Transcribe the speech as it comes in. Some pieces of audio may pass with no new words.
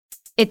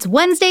It's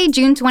Wednesday,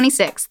 June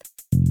 26th.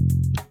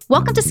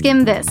 Welcome to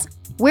Skim This.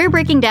 We're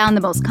breaking down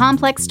the most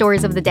complex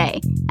stories of the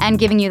day and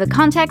giving you the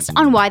context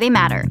on why they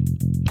matter.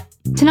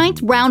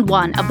 Tonight's round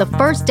one of the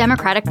first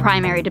Democratic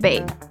primary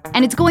debate,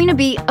 and it's going to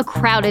be a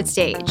crowded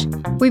stage.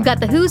 We've got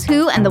the who's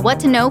who and the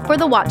what to know for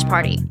the watch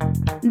party.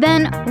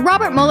 Then,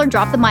 Robert Mueller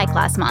dropped the mic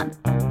last month,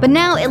 but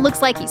now it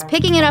looks like he's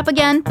picking it up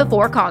again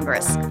before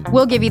Congress.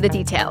 We'll give you the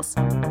details.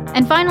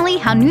 And finally,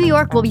 how New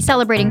York will be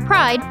celebrating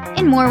Pride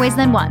in more ways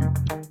than one.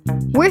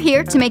 We're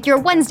here to make your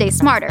Wednesday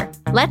smarter.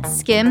 Let's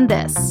skim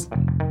this.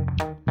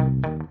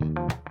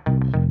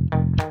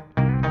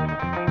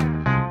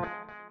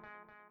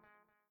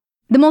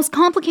 The most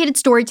complicated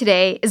story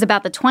today is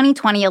about the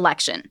 2020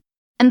 election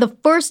and the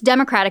first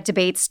Democratic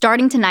debate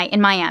starting tonight in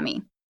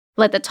Miami.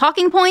 Let the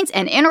talking points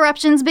and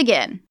interruptions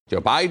begin. Joe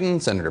Biden,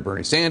 Senator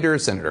Bernie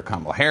Sanders, Senator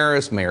Kamala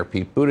Harris, Mayor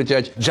Pete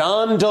Buttigieg,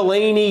 John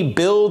Delaney,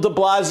 Bill de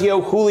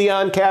Blasio,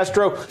 Julian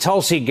Castro,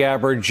 Tulsi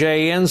Gabbard,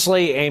 Jay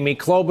Inslee, Amy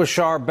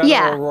Klobuchar,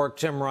 Beto O'Rourke,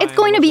 Tim Ryan. It's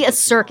going to be a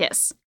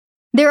circus.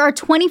 There are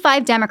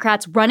 25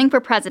 Democrats running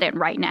for president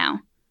right now.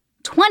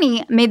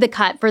 20 made the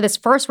cut for this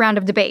first round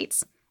of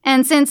debates.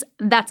 And since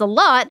that's a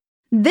lot,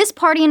 this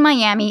party in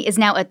Miami is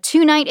now a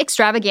 2-night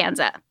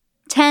extravaganza,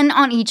 10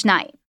 on each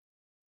night.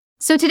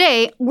 So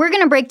today, we're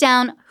going to break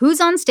down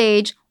who's on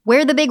stage,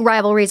 where the big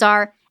rivalries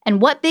are,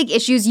 and what big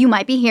issues you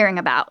might be hearing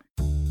about.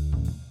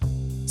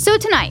 So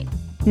tonight,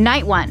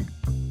 night one,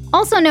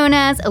 also known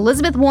as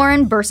Elizabeth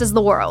Warren versus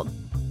the world.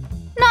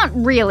 Not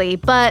really,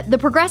 but the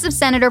progressive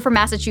senator from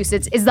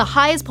Massachusetts is the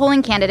highest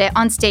polling candidate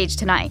on stage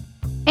tonight,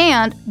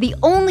 and the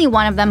only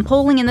one of them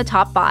polling in the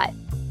top 5.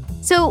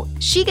 So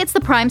she gets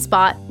the prime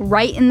spot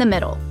right in the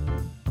middle.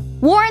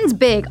 Warren's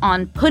big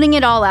on putting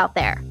it all out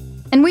there,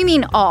 and we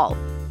mean all.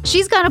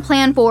 She's got a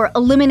plan for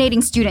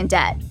eliminating student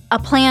debt, a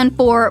plan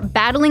for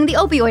battling the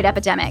opioid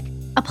epidemic,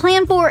 a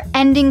plan for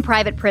ending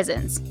private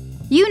prisons.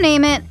 You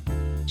name it,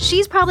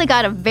 she's probably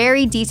got a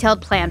very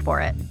detailed plan for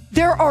it.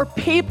 There are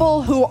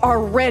people who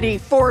are ready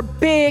for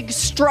big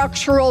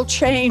structural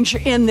change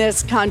in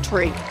this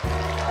country.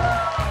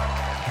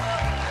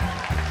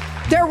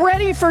 They're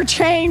ready for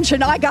change,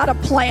 and I got a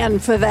plan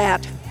for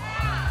that.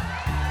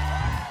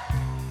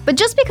 But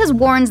just because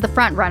Warren's the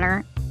front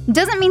runner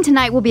doesn't mean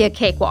tonight will be a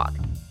cakewalk.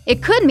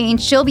 It could mean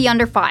she'll be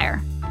under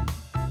fire,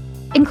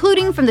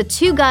 including from the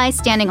two guys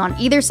standing on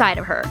either side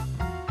of her,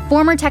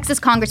 former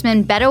Texas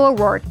Congressman Beto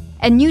O'Rourke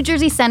and New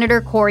Jersey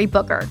Senator Cory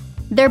Booker.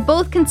 They're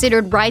both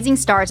considered rising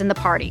stars in the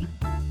party.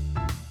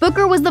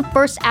 Booker was the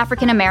first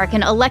African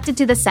American elected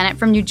to the Senate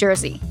from New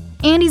Jersey,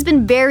 and he's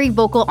been very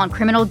vocal on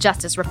criminal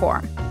justice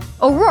reform.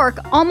 O'Rourke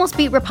almost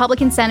beat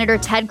Republican Senator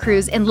Ted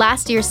Cruz in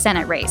last year's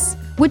Senate race,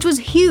 which was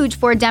huge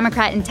for a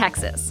Democrat in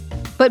Texas.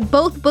 But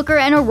both Booker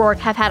and O'Rourke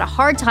have had a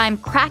hard time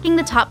cracking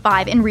the top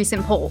 5 in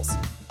recent polls.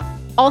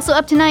 Also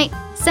up tonight,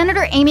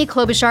 Senator Amy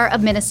Klobuchar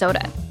of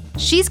Minnesota.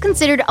 She's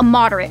considered a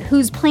moderate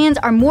whose plans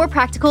are more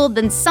practical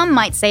than some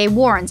might say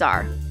Warren's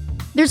are.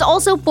 There's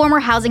also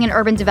former Housing and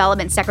Urban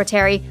Development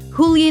Secretary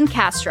Julian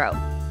Castro,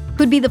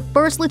 who'd be the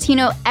first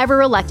Latino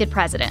ever elected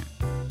president.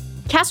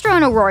 Castro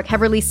and O'Rourke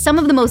have released some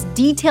of the most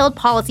detailed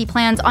policy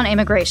plans on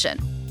immigration.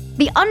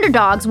 The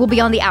underdogs will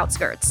be on the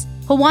outskirts.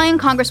 Hawaiian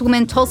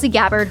Congresswoman Tulsi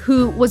Gabbard,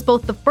 who was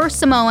both the first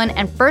Samoan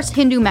and first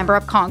Hindu member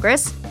of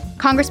Congress,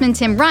 Congressman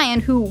Tim Ryan,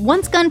 who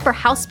once gunned for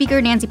House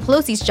Speaker Nancy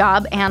Pelosi's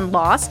job and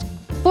lost,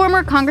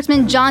 former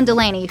Congressman John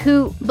Delaney,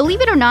 who,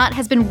 believe it or not,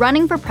 has been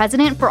running for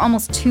president for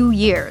almost 2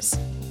 years.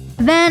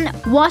 Then,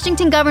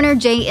 Washington Governor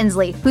Jay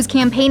Inslee, who's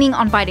campaigning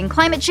on fighting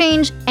climate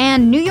change,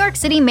 and New York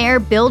City Mayor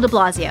Bill de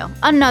Blasio,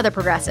 another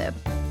progressive.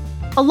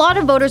 A lot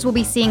of voters will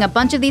be seeing a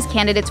bunch of these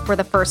candidates for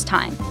the first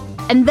time,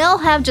 and they'll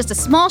have just a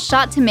small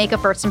shot to make a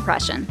first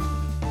impression.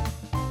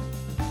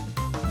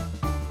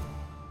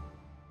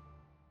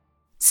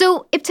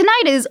 So if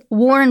tonight is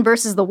Warren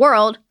versus the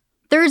world,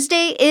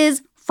 Thursday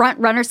is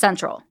Frontrunner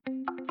Central.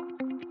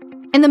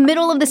 In the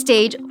middle of the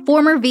stage,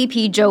 former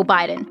VP Joe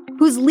Biden,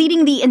 who's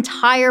leading the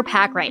entire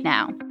pack right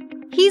now.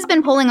 He's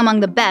been polling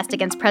among the best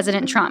against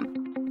President Trump,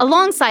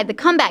 alongside the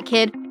comeback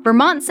kid,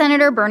 Vermont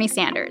Senator Bernie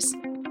Sanders.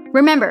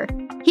 Remember,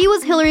 he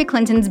was Hillary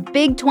Clinton's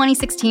big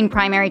 2016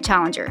 primary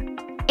challenger,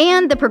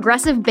 and the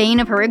progressive bane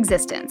of her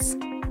existence.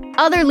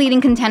 Other leading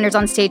contenders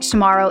on stage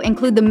tomorrow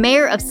include the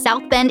mayor of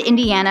South Bend,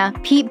 Indiana,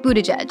 Pete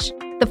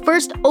Buttigieg, the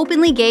first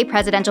openly gay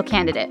presidential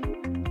candidate,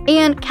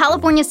 and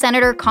California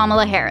Senator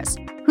Kamala Harris,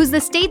 who's the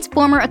state's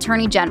former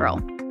attorney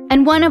general,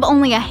 and one of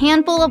only a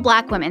handful of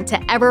black women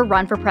to ever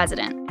run for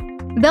president.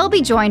 They'll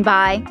be joined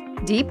by,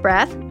 deep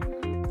breath,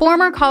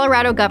 former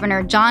Colorado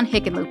Governor John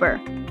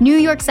Hickenlooper, New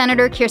York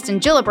Senator Kirsten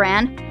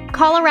Gillibrand,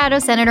 Colorado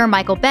Senator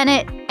Michael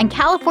Bennet, and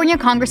California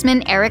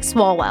Congressman Eric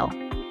Swalwell.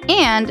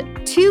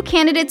 And 2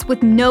 candidates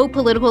with no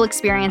political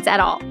experience at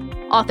all,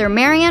 author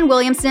Marianne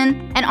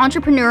Williamson and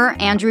entrepreneur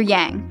Andrew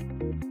Yang.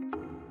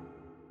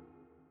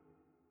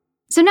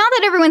 So now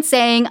that everyone's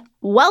saying,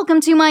 welcome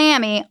to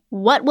Miami,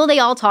 what will they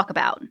all talk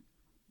about?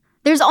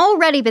 There's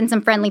already been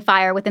some friendly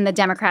fire within the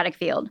Democratic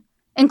field,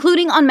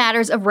 including on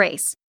matters of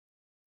race.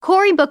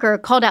 Cory Booker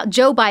called out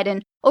Joe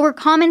Biden over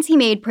comments he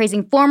made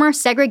praising former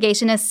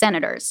segregationist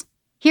senators.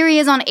 Here he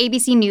is on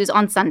ABC News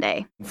on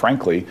Sunday.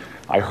 Frankly,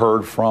 I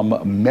heard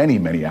from many,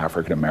 many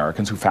African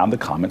Americans who found the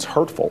comments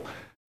hurtful.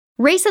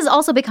 Race has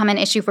also become an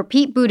issue for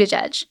Pete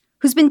Buttigieg,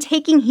 who's been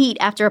taking heat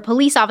after a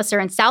police officer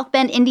in South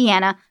Bend,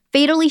 Indiana,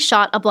 fatally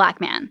shot a black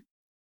man.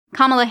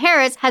 Kamala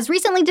Harris has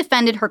recently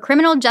defended her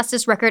criminal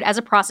justice record as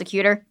a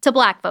prosecutor to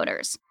black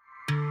voters.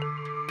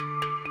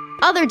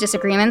 Other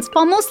disagreements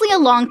fall mostly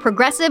along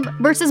progressive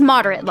versus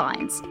moderate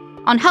lines.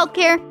 On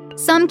healthcare,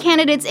 some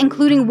candidates,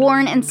 including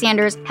Warren and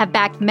Sanders, have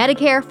backed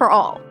Medicare for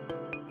all.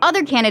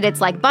 Other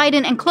candidates like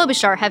Biden and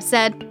Klobuchar have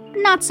said,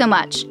 not so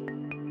much.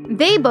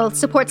 They both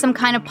support some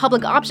kind of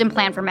public option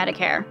plan for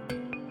Medicare.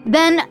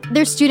 Then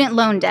there's student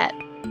loan debt.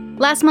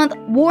 Last month,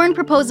 Warren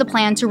proposed a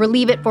plan to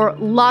relieve it for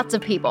lots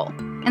of people,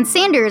 and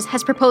Sanders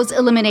has proposed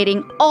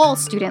eliminating all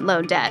student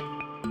loan debt.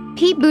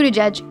 Pete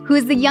Buttigieg, who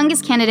is the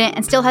youngest candidate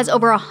and still has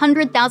over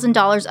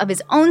 $100,000 of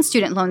his own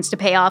student loans to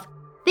pay off,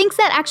 thinks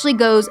that actually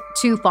goes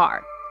too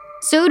far.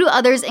 So do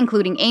others,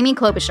 including Amy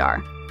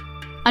Klobuchar.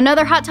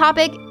 Another hot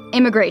topic,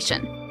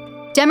 immigration.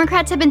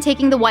 Democrats have been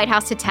taking the White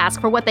House to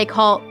task for what they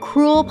call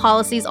cruel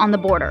policies on the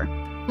border.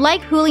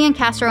 Like Julian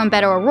Castro and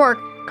Beto O'Rourke,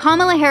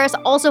 Kamala Harris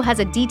also has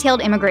a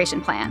detailed immigration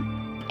plan.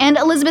 And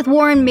Elizabeth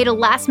Warren made a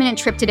last-minute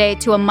trip today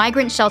to a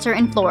migrant shelter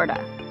in Florida.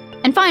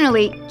 And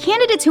finally,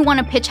 candidates who want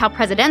to pitch how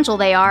presidential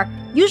they are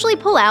usually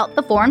pull out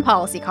the foreign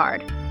policy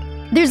card.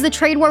 There's the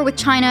trade war with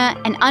China,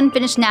 an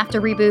unfinished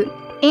NAFTA reboot,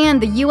 and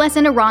the US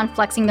and Iran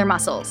flexing their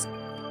muscles.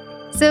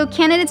 So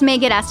candidates may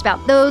get asked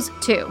about those,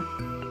 too.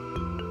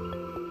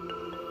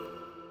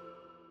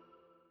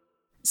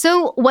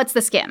 So what's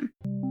the skim?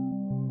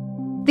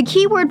 The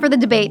key word for the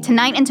debate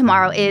tonight and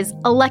tomorrow is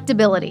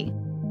electability.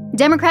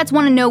 Democrats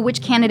want to know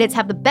which candidates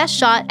have the best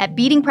shot at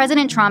beating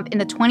President Trump in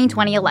the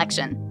 2020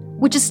 election,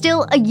 which is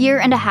still a year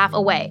and a half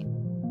away.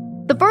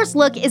 The first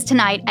look is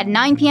tonight at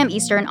 9 p.m.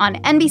 Eastern on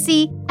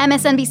NBC,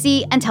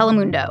 MSNBC, and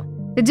Telemundo.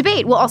 The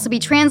debate will also be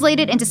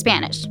translated into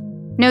Spanish.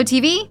 No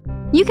TV?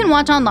 You can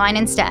watch online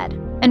instead.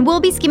 And we'll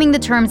be skimming the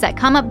terms that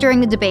come up during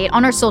the debate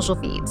on our social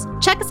feeds.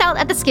 Check us out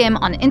at The Skim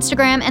on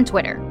Instagram and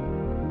Twitter.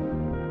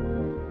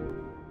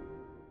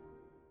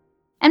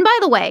 And by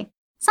the way,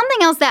 something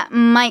else that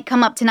might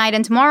come up tonight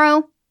and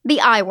tomorrow,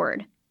 the I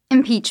word,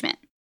 impeachment.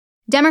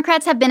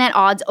 Democrats have been at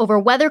odds over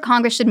whether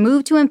Congress should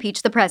move to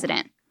impeach the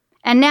president.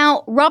 And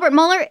now Robert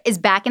Mueller is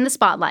back in the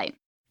spotlight.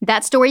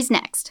 That story's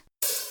next.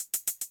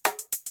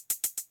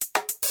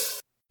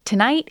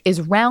 Tonight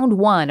is round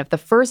one of the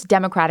first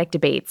Democratic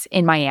debates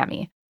in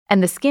Miami,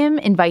 and The Skim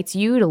invites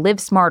you to live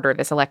smarter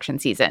this election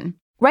season.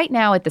 Right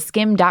now at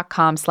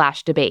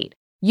theskim.com/debate,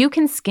 you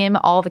can skim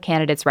all the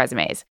candidates'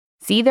 resumes,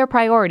 see their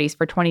priorities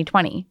for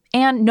 2020,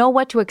 and know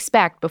what to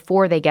expect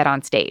before they get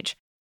on stage.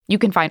 You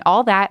can find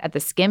all that at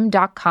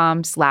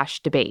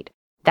theskim.com/debate.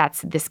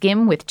 That's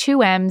theskim with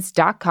 2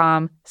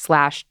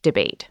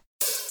 M's.com/debate.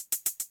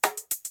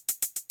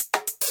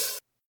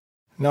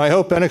 Now, I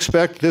hope and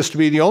expect this to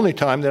be the only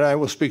time that I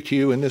will speak to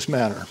you in this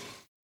manner.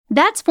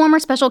 That's former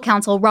special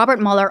counsel Robert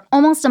Mueller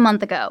almost a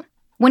month ago,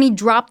 when he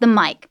dropped the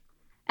mic.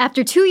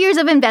 After 2 years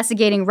of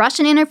investigating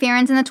Russian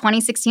interference in the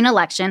 2016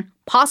 election,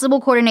 possible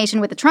coordination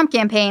with the Trump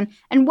campaign,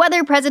 and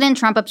whether President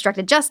Trump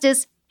obstructed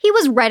justice, he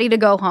was ready to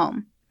go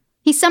home.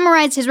 He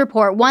summarized his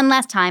report one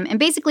last time and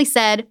basically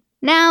said,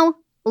 "Now,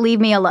 leave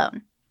me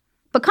alone."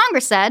 But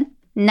Congress said,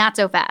 not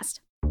so fast.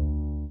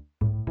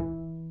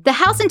 The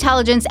House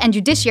Intelligence and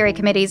Judiciary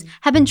Committees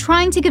have been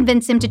trying to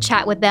convince him to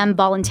chat with them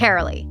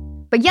voluntarily.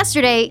 But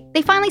yesterday,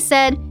 they finally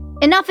said,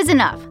 enough is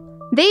enough.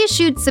 They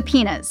issued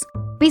subpoenas,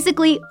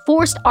 basically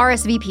forced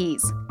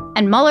RSVPs,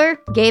 and Mueller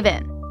gave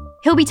in.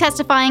 He'll be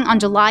testifying on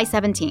July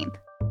 17th.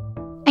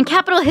 And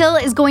Capitol Hill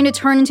is going to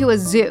turn into a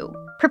zoo.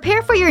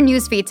 Prepare for your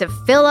newsfeed to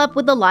fill up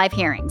with the live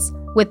hearings,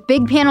 with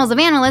big panels of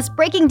analysts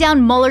breaking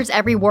down Mueller's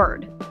every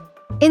word.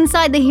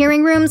 Inside the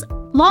hearing rooms,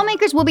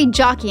 lawmakers will be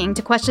jockeying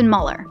to question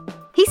Mueller.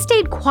 He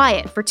stayed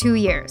quiet for 2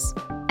 years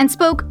and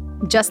spoke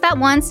just that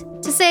once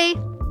to say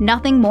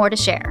nothing more to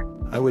share.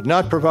 I would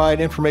not provide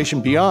information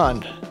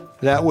beyond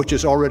that which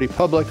is already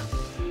public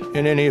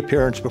in any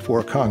appearance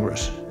before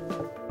Congress.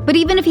 But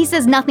even if he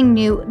says nothing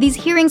new, these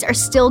hearings are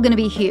still going to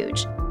be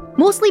huge,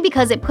 mostly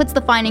because it puts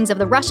the findings of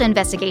the Russia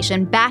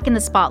investigation back in the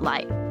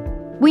spotlight.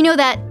 We know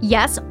that,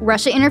 yes,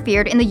 Russia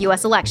interfered in the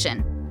US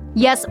election.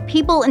 Yes,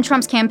 people in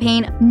Trump's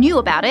campaign knew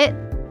about it,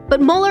 but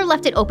Mueller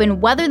left it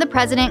open whether the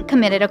president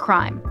committed a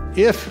crime.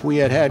 If we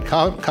had had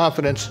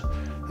confidence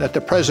that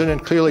the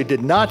president clearly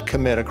did not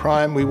commit a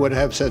crime, we would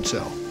have said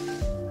so.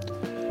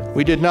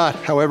 We did not,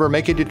 however,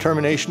 make a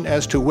determination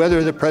as to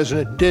whether the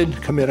president did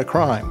commit a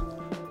crime.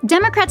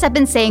 Democrats have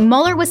been saying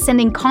Mueller was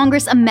sending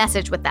Congress a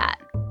message with that,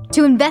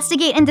 to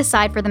investigate and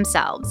decide for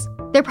themselves.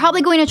 They're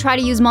probably going to try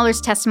to use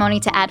Mueller's testimony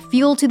to add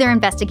fuel to their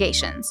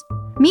investigations.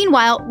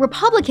 Meanwhile,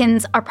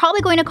 Republicans are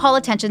probably going to call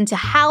attention to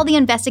how the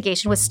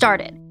investigation was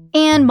started,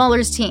 and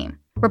Mueller's team.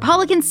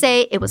 Republicans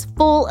say it was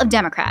full of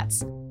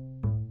Democrats.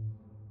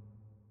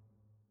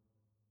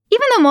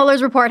 Even though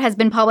Mueller's report has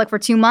been public for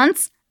 2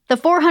 months, the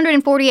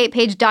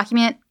 448-page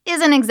document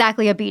isn't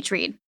exactly a beach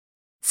read.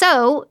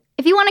 So,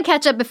 if you want to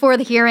catch up before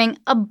the hearing,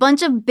 a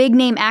bunch of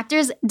big-name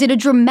actors did a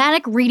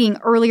dramatic reading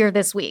earlier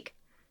this week,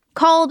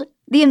 called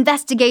The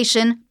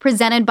Investigation,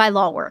 presented by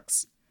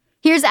LawWorks.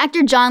 Here's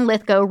actor John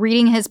Lithgow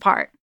reading his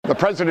part. The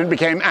president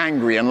became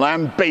angry and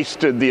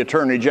lambasted the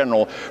attorney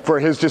general for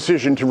his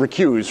decision to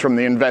recuse from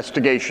the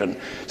investigation,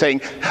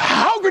 saying,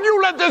 "How could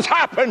you let this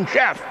happen,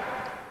 Jeff?"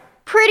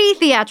 Pretty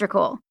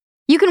theatrical.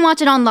 You can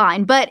watch it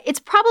online, but it's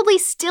probably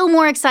still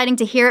more exciting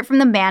to hear it from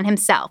the man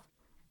himself.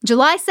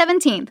 July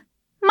 17th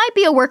might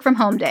be a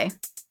work-from-home day.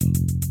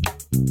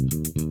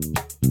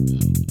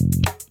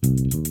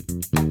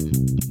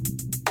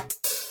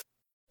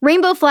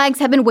 Rainbow flags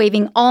have been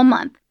waving all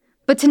month,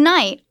 but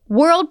tonight,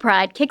 World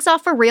Pride kicks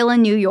off for real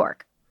in New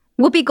York.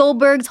 Whoopi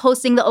Goldberg's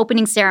hosting the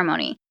opening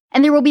ceremony,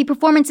 and there will be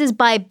performances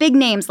by big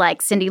names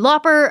like Cyndi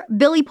Lauper,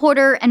 Billy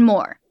Porter, and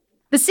more.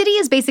 The city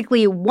is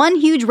basically one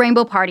huge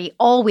rainbow party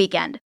all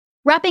weekend,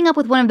 wrapping up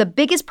with one of the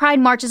biggest pride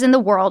marches in the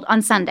world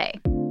on Sunday.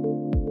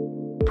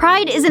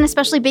 Pride is an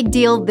especially big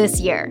deal this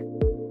year,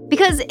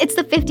 because it's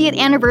the 50th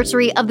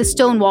anniversary of the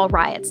Stonewall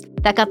riots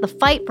that got the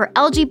fight for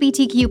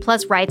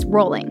LGBTQ+ rights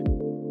rolling.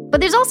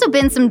 But there's also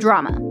been some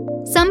drama.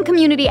 Some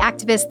community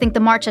activists think the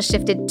march has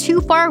shifted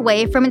too far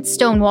away from its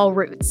Stonewall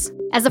roots,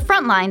 as the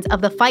front lines of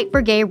the fight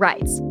for gay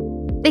rights.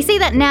 They say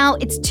that now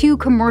it's too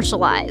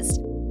commercialized,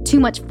 too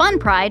much fun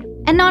pride,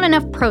 and not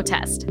enough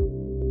protest.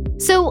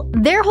 So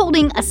they're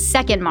holding a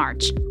second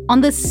march on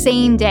the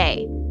same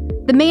day.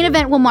 The main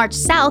event will march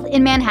south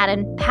in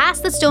Manhattan,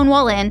 past the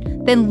Stonewall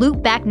Inn, then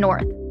loop back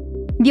north.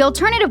 The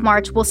alternative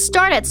march will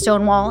start at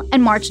Stonewall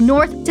and march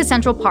north to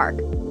Central Park.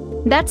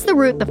 That's the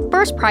route the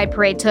first Pride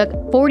Parade took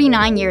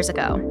 49 years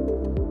ago.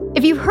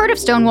 If you've heard of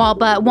Stonewall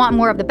but want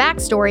more of the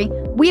backstory,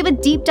 we have a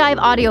deep dive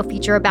audio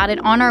feature about it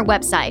on our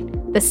website,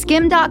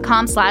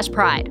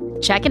 theskim.com/pride.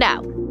 Check it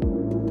out.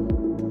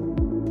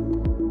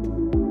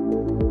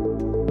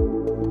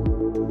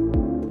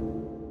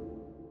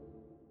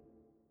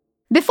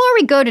 Before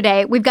we go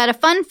today, we've got a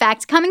fun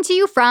fact coming to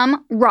you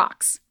from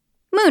rocks.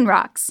 Moon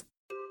rocks.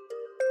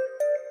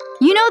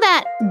 You know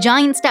that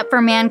giant step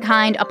for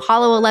mankind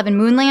Apollo 11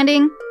 moon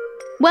landing?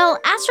 Well,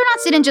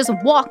 astronauts didn't just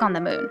walk on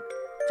the moon.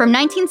 From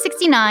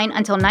 1969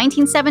 until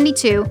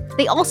 1972,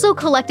 they also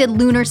collected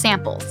lunar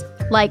samples,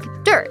 like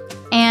dirt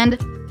and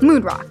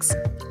moon rocks,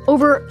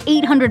 over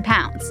 800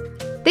 pounds.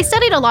 They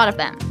studied a lot of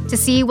them to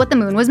see what the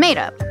moon was made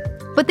of,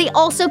 but they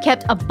also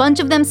kept a bunch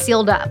of them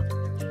sealed up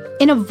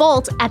in a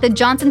vault at the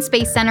Johnson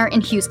Space Center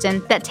in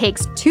Houston that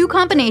takes 2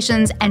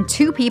 combinations and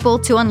 2 people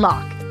to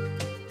unlock.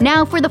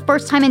 Now, for the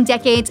first time in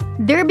decades,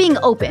 they're being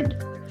opened.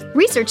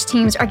 Research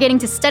teams are getting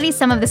to study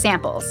some of the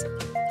samples.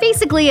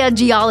 Basically a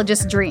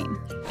geologist's dream.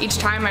 Each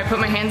time I put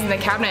my hands in the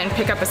cabinet and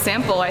pick up a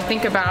sample, I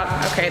think about,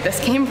 okay, this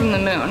came from the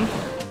moon.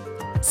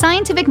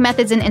 Scientific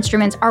methods and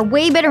instruments are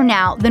way better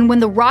now than when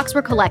the rocks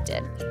were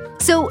collected,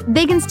 so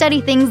they can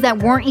study things that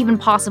weren't even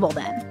possible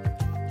then.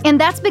 And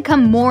that's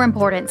become more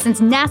important since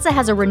NASA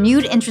has a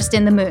renewed interest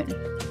in the moon.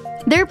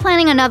 They're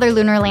planning another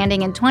lunar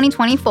landing in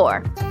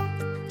 2024.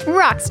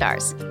 Rock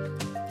stars.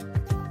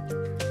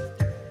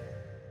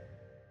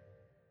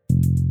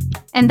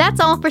 And that's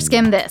all for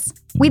Skim This.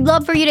 We'd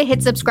love for you to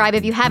hit subscribe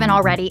if you haven't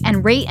already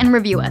and rate and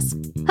review us.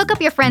 Hook up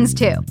your friends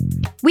too.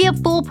 We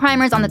have full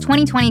primers on the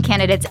 2020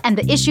 candidates and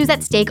the issues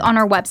at stake on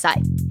our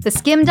website,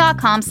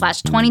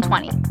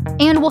 theskim.com/2020.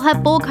 And we'll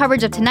have full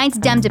coverage of tonight's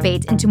Dem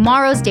debates in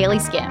tomorrow's Daily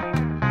Skim.